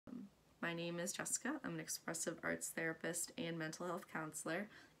My name is Jessica. I'm an expressive arts therapist and mental health counselor,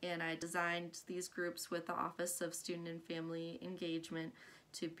 and I designed these groups with the Office of Student and Family Engagement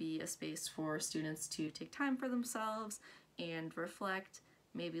to be a space for students to take time for themselves and reflect,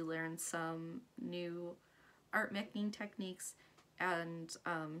 maybe learn some new art making techniques, and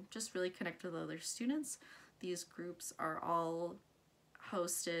just really connect with other students. These groups are all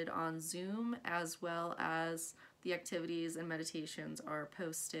hosted on Zoom, as well as the activities and meditations are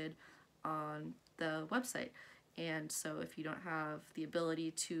posted on the website. And so if you don't have the ability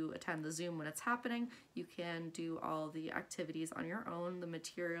to attend the Zoom when it's happening, you can do all the activities on your own. The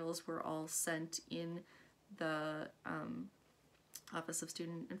materials were all sent in the Office of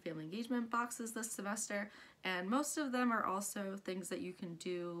Student and Family Engagement boxes this semester, and most of them are also things that you can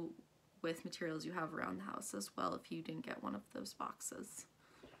do with materials you have around the house as well if you didn't get one of those boxes.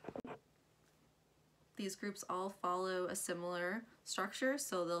 These groups all follow a similar structure,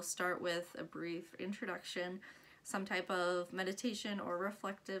 so they'll start with a brief introduction, some type of meditation or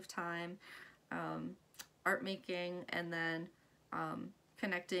reflective time, art making, and then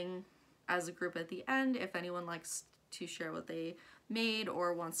connecting as a group at the end if anyone likes to share what they made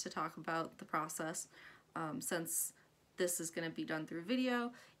or wants to talk about the process. Since this is going to be done through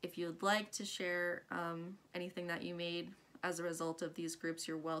video, if you'd like to share anything that you made as a result of these groups,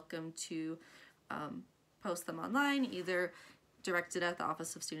 you're welcome to post them online, either directed at the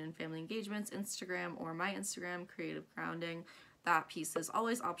Office of Student and Family Engagement's Instagram or my Instagram, Creative Grounding. That piece is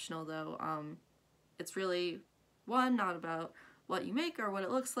always optional though. It's really, one, not about what you make or what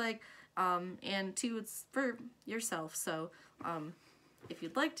it looks like, and two, it's for yourself. So if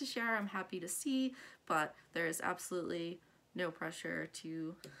you'd like to share, I'm happy to see, but there is absolutely no pressure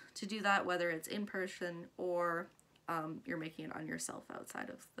to do that, whether it's in person or you're making it on yourself outside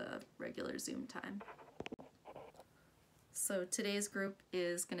of the regular Zoom time. So today's group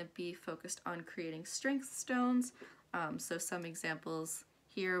is going to be focused on creating strength stones. So some examples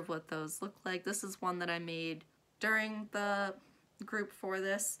here of what those look like. This is one that I made during the group for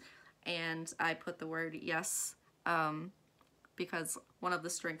this, and I put the word yes because one of the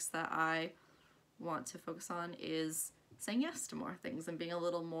strengths that I want to focus on is saying yes to more things and being a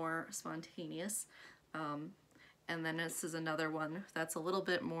little more spontaneous. And then this is another one that's a little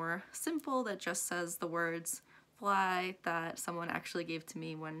bit more simple that just says the words fly, that someone actually gave to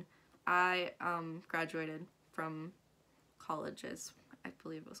me when I graduated from college, I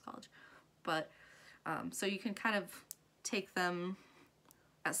believe it was college. But so you can kind of take them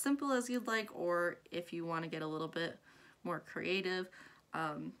as simple as you'd like, or if you want to get a little bit more creative.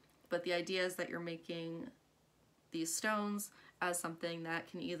 But the idea is that you're making these stones as something that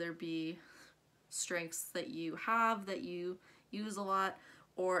can either be strengths that you have that you use a lot,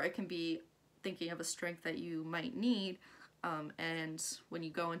 or it can be thinking of a strength that you might need, and when you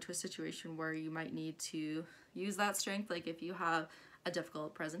go into a situation where you might need to use that strength, like if you have a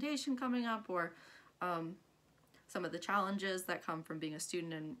difficult presentation coming up, or some of the challenges that come from being a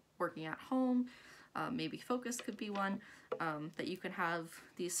student and working at home, maybe focus could be one, that you can have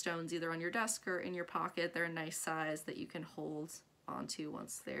these stones either on your desk or in your pocket. They're a nice size that you can hold onto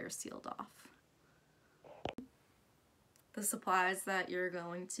once they're sealed off. The supplies that you're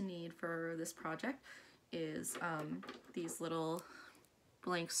going to need for this project is these little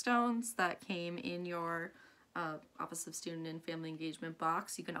blank stones that came in your Office of Student and Family Engagement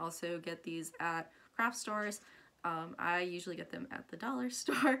box. You can also get these at craft stores. I usually get them at the dollar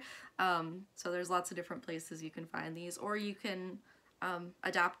store. So there's lots of different places you can find these, or you can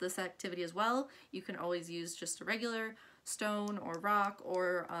adapt this activity as well. You can always use just a regular stone or rock,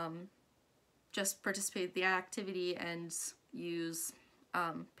 or just participate in the activity and use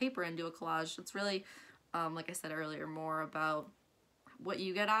paper and do a collage. It's really, like I said earlier, more about what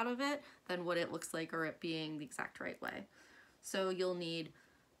you get out of it than what it looks like or it being the exact right way. So you'll need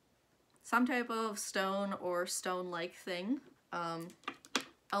some type of stone or stone-like thing,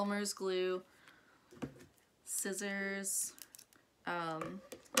 Elmer's glue, scissors,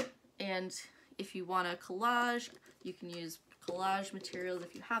 and if you want a collage, you can use collage materials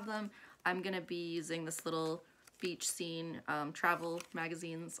if you have them. I'm gonna be using this little beach scene. Travel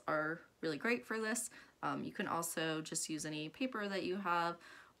magazines are really great for this. You can also just use any paper that you have,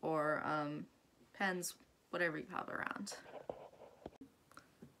 or pens, whatever you have around.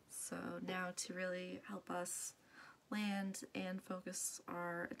 So now to really help us land and focus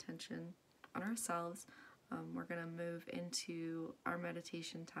our attention on ourselves, we're gonna move into our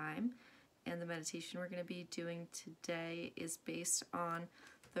meditation time. And the meditation we're gonna be doing today is based on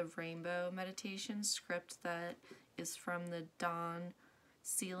the Rainbow meditation script that is from the Dawn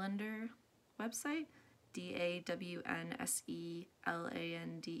Sealander website,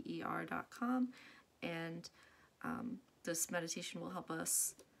 dawnselander.com, and this meditation will help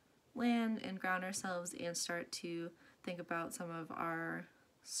us land and ground ourselves and start to think about some of our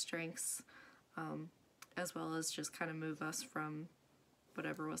strengths, as well as just kind of move us from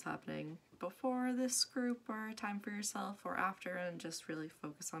whatever was happening before this group or time for yourself or after, and just really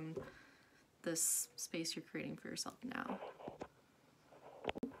focus on this space you're creating for yourself now.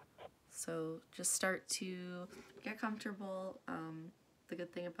 So just start to get comfortable. The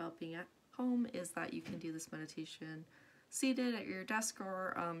good thing about being at home is that you can do this meditation seated at your desk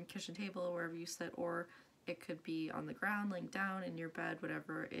or kitchen table, wherever you sit, or it could be on the ground, laying down in your bed,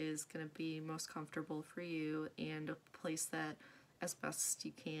 whatever is going to be most comfortable for you, and a place that, as best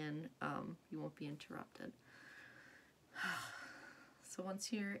you can, you won't be interrupted. So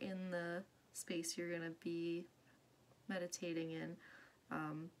once you're in the space you're going to be meditating in,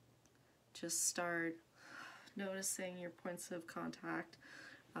 just start noticing your points of contact,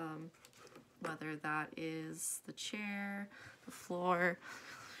 whether that is the chair, the floor,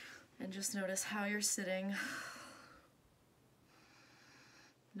 and just notice how you're sitting.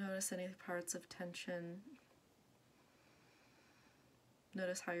 Notice any parts of tension.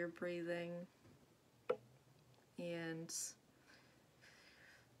 Notice how you're breathing, and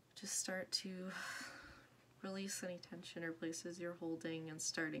just start to release any tension or places you're holding and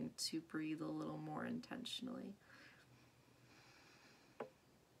starting to breathe a little more intentionally.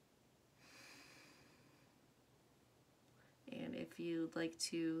 And if you'd like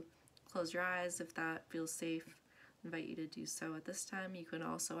to close your eyes, if that feels safe, I invite you to do so at this time. You can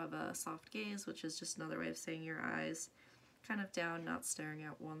also have a soft gaze, which is just another way of saying your eyes kind of down, not staring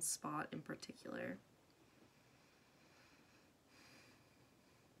at one spot in particular.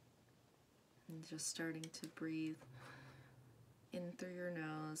 And just starting to breathe in through your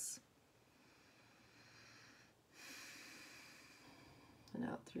nose and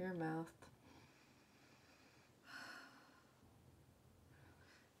out through your mouth.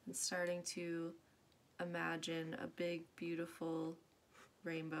 And starting to imagine a big, beautiful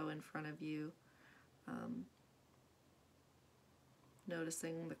rainbow in front of you.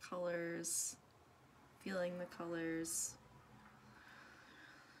 Noticing the colors, feeling the colors.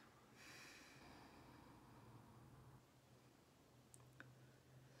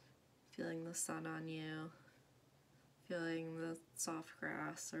 Feeling the sun on you, feeling the soft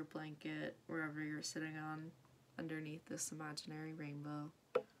grass or blanket wherever you're sitting on underneath this imaginary rainbow.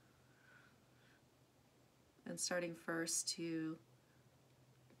 And starting first to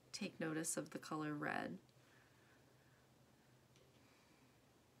take notice of the color red.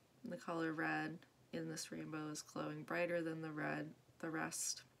 The color red in this rainbow is glowing brighter than the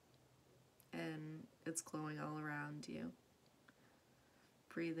rest, and it's glowing all around you.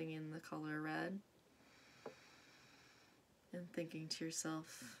 Breathing in the color red and thinking to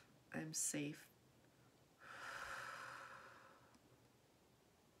yourself, I'm safe.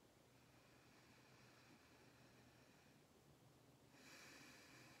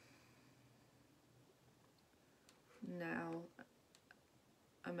 Now,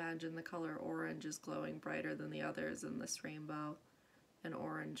 imagine the color orange is glowing brighter than the others in this rainbow, and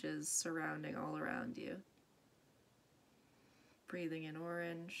orange is surrounding all around you. Breathing in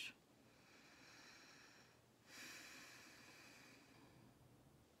orange.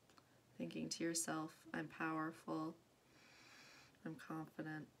 Thinking to yourself, I'm powerful, I'm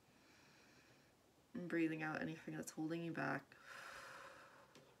confident. And breathing out anything that's holding you back.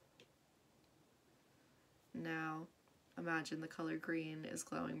 Now, imagine the color green is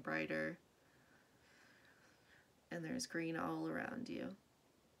glowing brighter, and there's green all around you.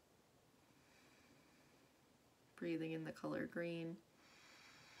 Breathing in the color green.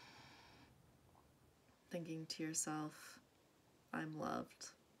 Thinking to yourself, I'm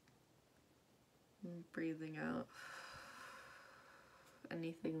loved. And breathing out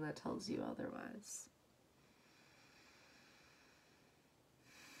anything that tells you otherwise.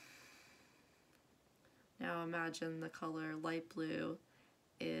 Now imagine the color light blue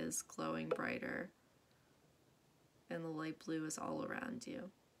is glowing brighter, and the light blue is all around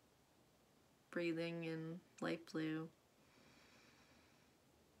you. Breathing in light blue.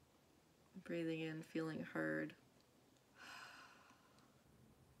 Breathing in, feeling heard.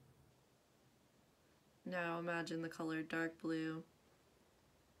 Now imagine the color dark blue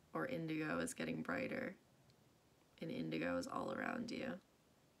or indigo is getting brighter, and indigo is all around you.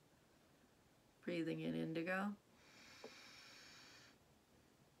 Breathing in indigo.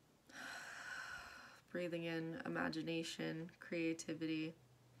 Breathing in imagination, creativity.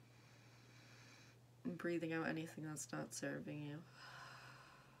 And breathing out anything that's not serving you.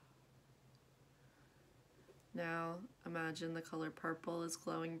 Now imagine the color purple is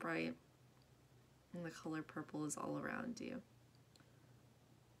glowing bright, and the color purple is all around you.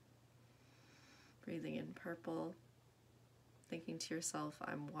 Breathing in purple, thinking to yourself,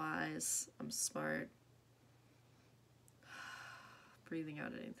 I'm wise, I'm smart. Breathing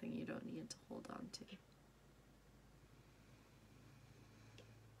out anything you don't need to hold on to.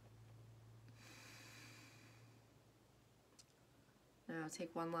 Now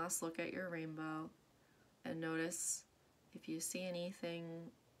take one last look at your rainbow and notice if you see anything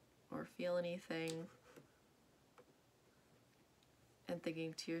or feel anything, and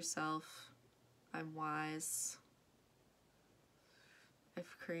thinking to yourself, I'm wise.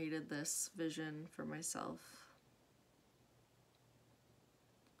 I've created this vision for myself.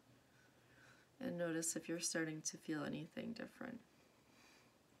 And notice if you're starting to feel anything different.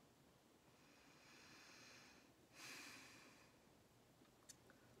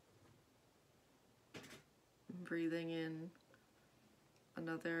 Breathing in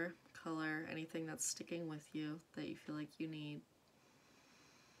another color, anything that's sticking with you that you feel like you need.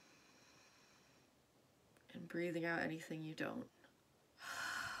 And breathing out anything you don't.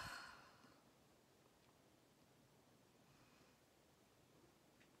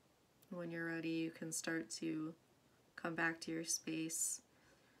 When you're ready, you can start to come back to your space.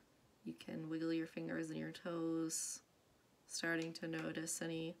 You can wiggle your fingers and your toes, starting to notice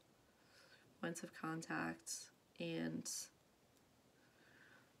any points of contact, and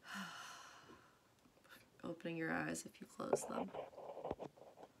opening your eyes if you close them.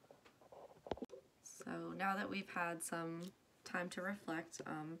 So now that we've had some time to reflect,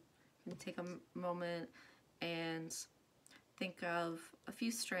 you can take a moment and think of a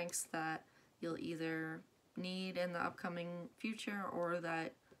few strengths that you'll either need in the upcoming future or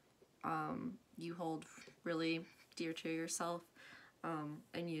that you hold really dear to yourself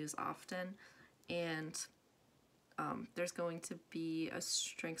and use often. And there's going to be a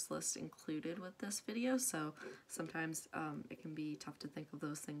strengths list included with this video, so sometimes it can be tough to think of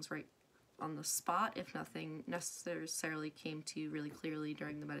those things right on the spot if nothing necessarily came to you really clearly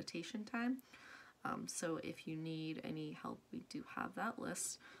during the meditation time. So if you need any help, we do have that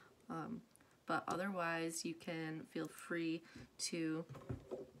list. But otherwise, you can feel free to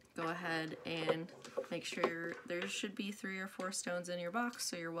go ahead and make sure there should be 3 or 4 stones in your box,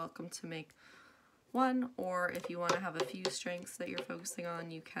 so you're welcome to make one, or if you want to have a few strengths that you're focusing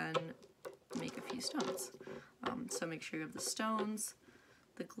on, you can make a few stones. So make sure you have the stones,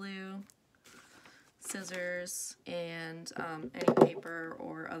 the glue, scissors, and any paper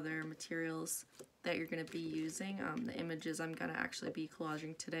or other materials that you're going to be using. The images I'm going to actually be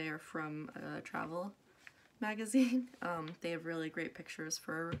collaging today are from a travel magazine. They have really great pictures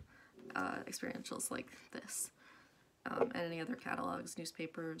for experientials like this, and any other catalogs,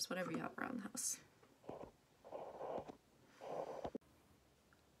 newspapers, whatever you have around the house.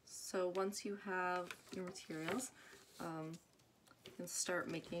 So once you have your materials, you can start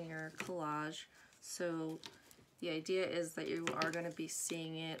making your collage. So the idea is that you are going to be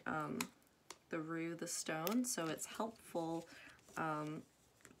seeing it through the stone, so it's helpful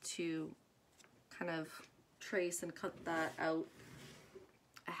to kind of trace and cut that out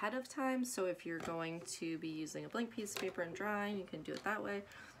ahead of time. So if you're going to be using a blank piece of paper and drawing, you can do it that way.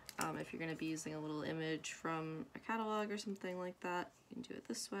 If you're going to be using a little image from a catalog or something like that, you can do it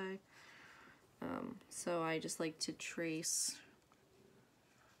this way. So I just like to trace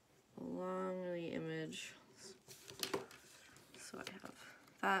along the image. So I have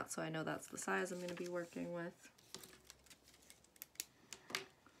that, so I know that's the size I'm going to be working with.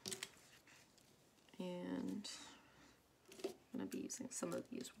 And I'm going to be using some of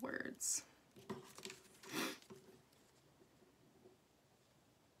these words.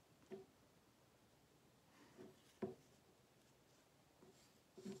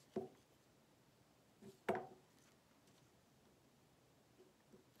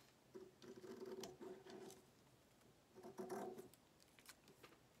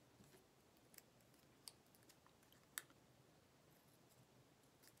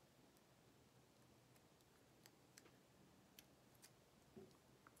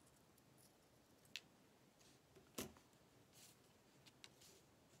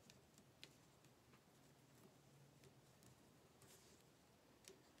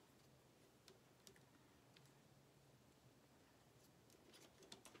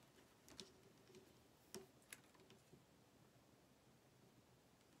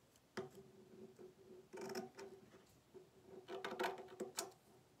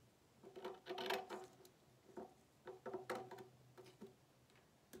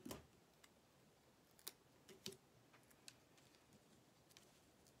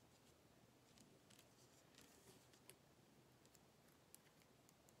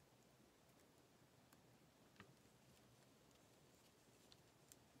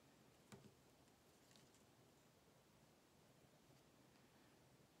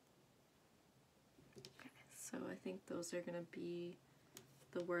 So I think those are going to be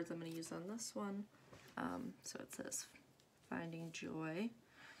the words I'm going to use on this one. So it says finding joy,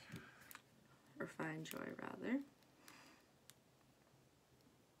 or find joy rather.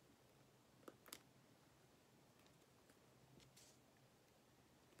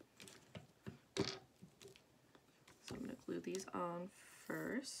 So I'm going to glue these on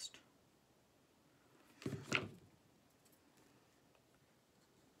first.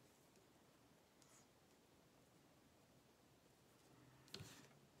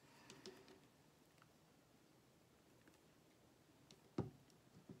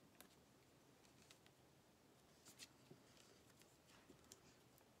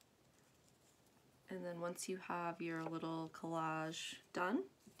 And then once you have your little collage done,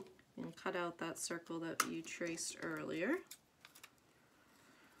 you can cut out that circle that you traced earlier.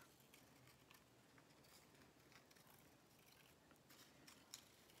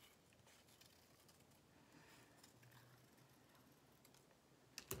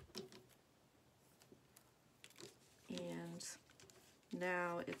 And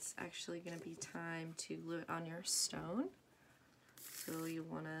now it's actually going to be time to glue it on your stone. So you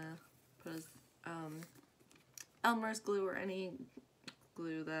want to put Elmer's glue or any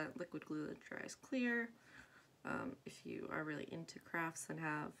glue, that liquid glue that dries clear. If you are really into crafts, then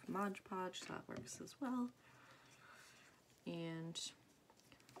have Mod Podge, that works as well. And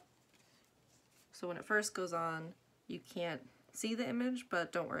so when it first goes on, you can't see the image,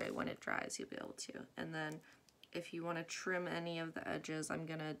 but don't worry, when it dries you'll be able to. And then if you want to trim any of the edges, I'm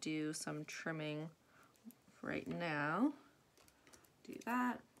gonna do some trimming right now. Do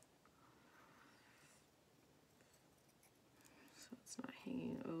that. So it's not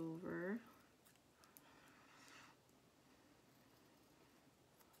hanging over.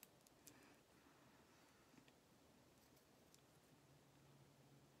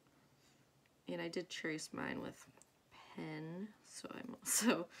 And I did trace mine with pen, so I'm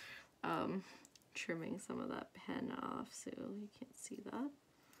also trimming some of that pen off so you can't see that.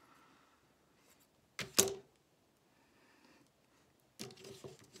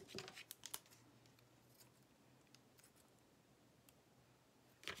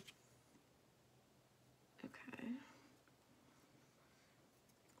 Okay.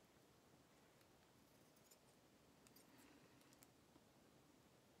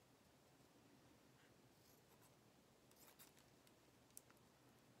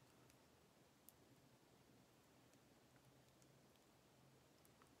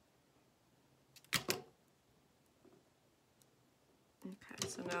 Okay,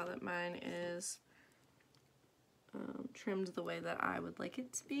 so now that mine is trimmed the way that I would like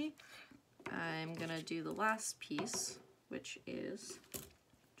it to be, I'm gonna do the last piece, which is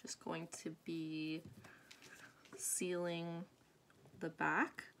just going to be sealing the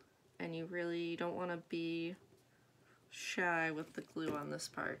back. And you really don't want to be shy with the glue on this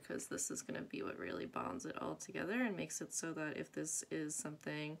part, because this is going to be what really bonds it all together and makes it so that if this is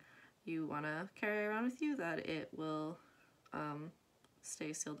something you want to carry around with you, that it will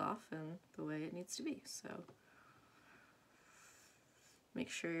stay sealed off in the way it needs to be. So make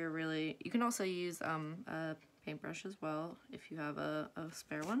sure you're really, you can also use a paintbrush as well if you have a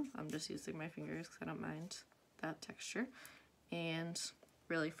spare one. I'm just using my fingers because I don't mind that texture, and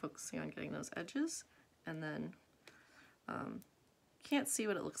really focusing on getting those edges. And then can't see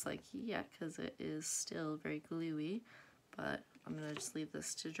what it looks like yet because it is still very gluey, but I'm gonna just leave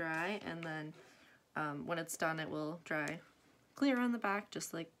this to dry, and then when it's done it will dry clear on the back,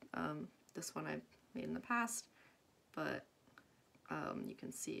 just like this one I've made in the past, but you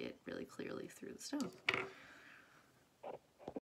can see it really clearly through the stone.